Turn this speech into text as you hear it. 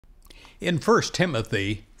In 1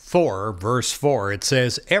 Timothy 4, verse 4, it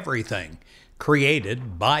says, "Everything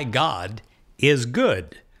created by God is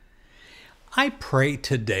good." I pray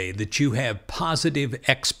today that you have positive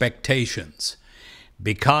expectations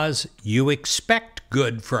because you expect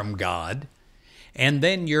good from God, and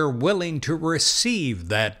then you're willing to receive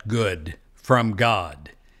that good from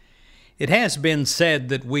God. It has been said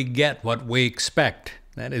that we get what we expect.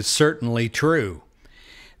 That is certainly true.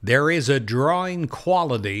 There is a drawing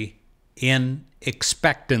quality in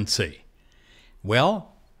expectancy.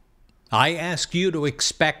 Well, I ask you to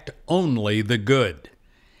expect only the good.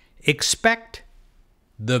 Expect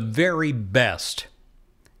the very best.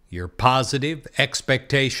 Your positive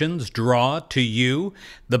expectations draw to you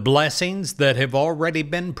the blessings that have already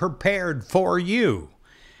been prepared for you.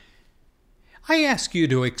 I ask you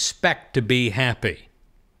to expect to be happy.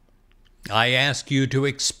 I ask you to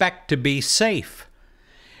expect to be safe.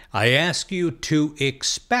 I ask you to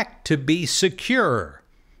expect to be secure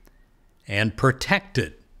and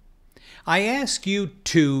protected. I ask you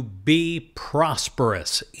to be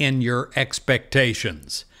prosperous in your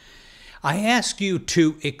expectations. I ask you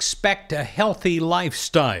to expect a healthy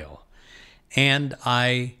lifestyle, and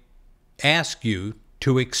I ask you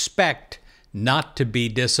to expect not to be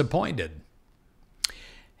disappointed.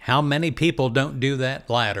 How many people don't do that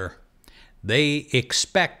latter? They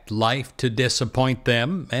expect life to disappoint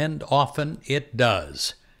them, and often it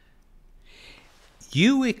does.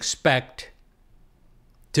 You expect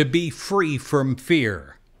to be free from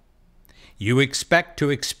fear. You expect to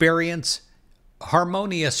experience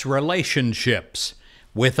harmonious relationships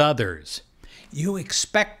with others. You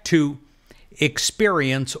expect to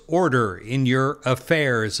experience order in your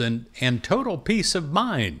affairs and total peace of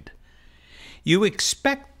mind. You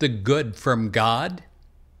expect the good from God,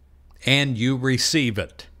 and you receive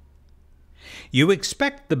it. You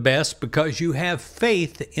expect the best because you have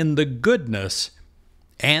faith in the goodness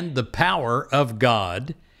and the power of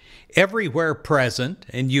God everywhere present,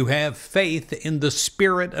 and you have faith in the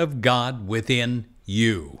Spirit of God within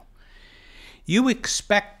you. You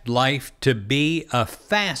expect life to be a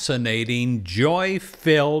fascinating,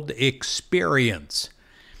 joy-filled experience.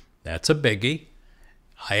 That's a biggie.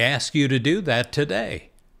 I ask you to do that today,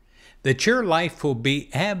 that your life will be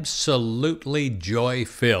absolutely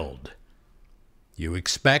joy-filled. You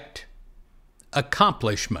expect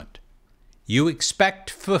accomplishment. You expect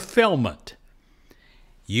fulfillment.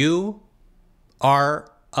 You are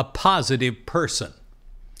a positive person.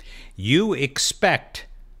 You expect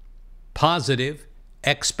positive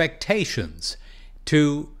expectations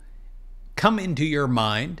to come into your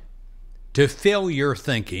mind, to fill your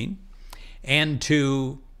thinking, and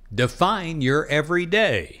to define your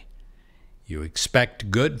everyday. You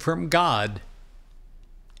expect good from God,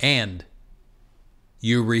 and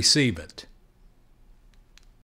you receive it.